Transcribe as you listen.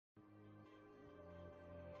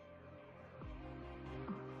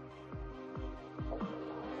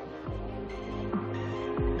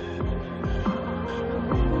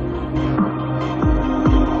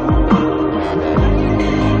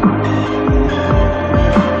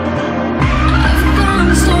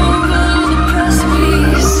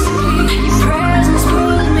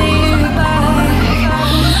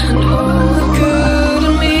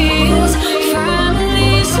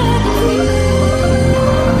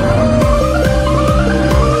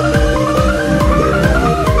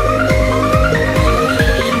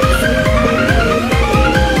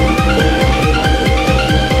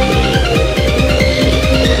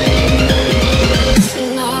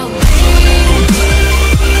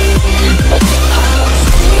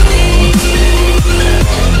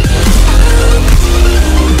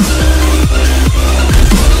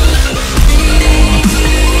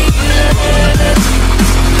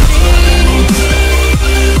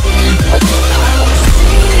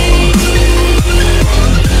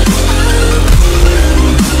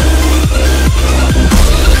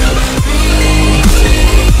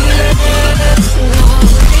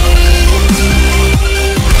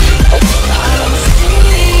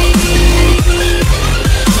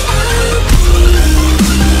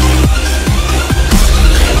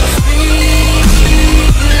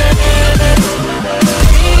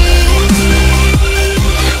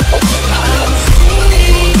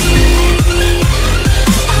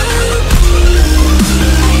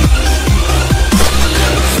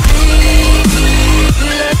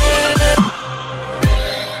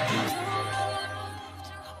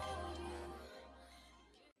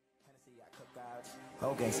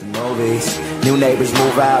Old gangsta movies, new neighbors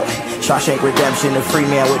move out. Shawshank Redemption, a free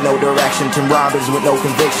man with no direction. Tim Robbins with no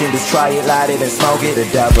conviction, just try it, light it and smoke it. The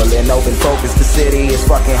devil in open focus, the city is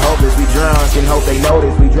fucking hopeless. We drunk and hope they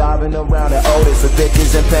notice. We driving around the Otis with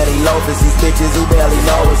bitches and petty loafers. These bitches who barely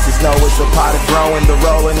know us, just know it's a pot of growing. The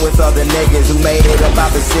rolling with other niggas who made it about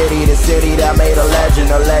the city that made a legend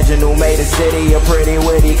who made a city. A pretty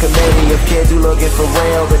witty committee of kids who looking for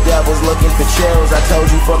real. The devil's looking for chills. I told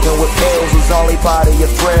you fucking with pills was only part of your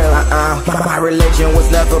thrill. My religion was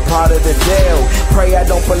never part of the deal. Pray I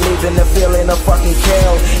don't believe in the feeling of fucking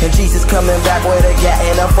kill. And Jesus coming back with a gat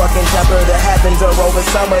and a fucking temper. The heavens are over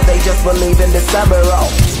summer, they just believe in December. Oh,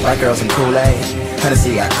 white girls and Kool-Aid,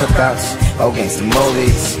 Hennessy got cookouts. Old gangsta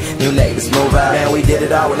movies, new neighbors move out. Man, we did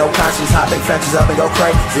it all with no conscience, hopping fences up and go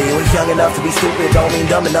crazy. We young enough to be stupid, don't mean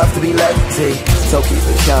dumb enough to be lazy. So keep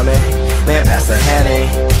it coming, man, pass the Henny.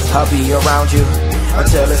 I'll be around you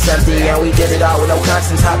until it's empty, and we did it all with no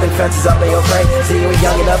conscience, hopping fences up and go crazy. We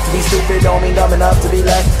young enough to be stupid, don't mean dumb enough to be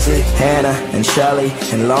lazy. Hannah and Shelly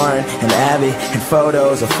and Lauren and Abby and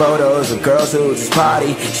photos of girls who just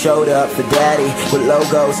party, showed up for daddy with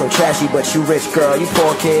logos so trashy, but you rich girl, you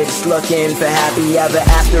poor kid, just looking for happy ever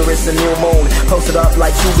after it's a new moon. Posted up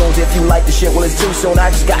like two goons, if you like the shit, well it's too soon.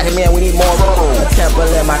 I just got him in, we need more room. A temple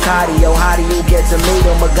in my cardio, how do you get to meet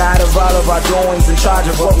him? A god of all of our doings, in charge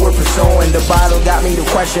of what we're pursuing. The bottle got me to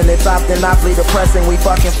question, it's often awfully depressing. We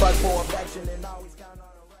fucking fuck for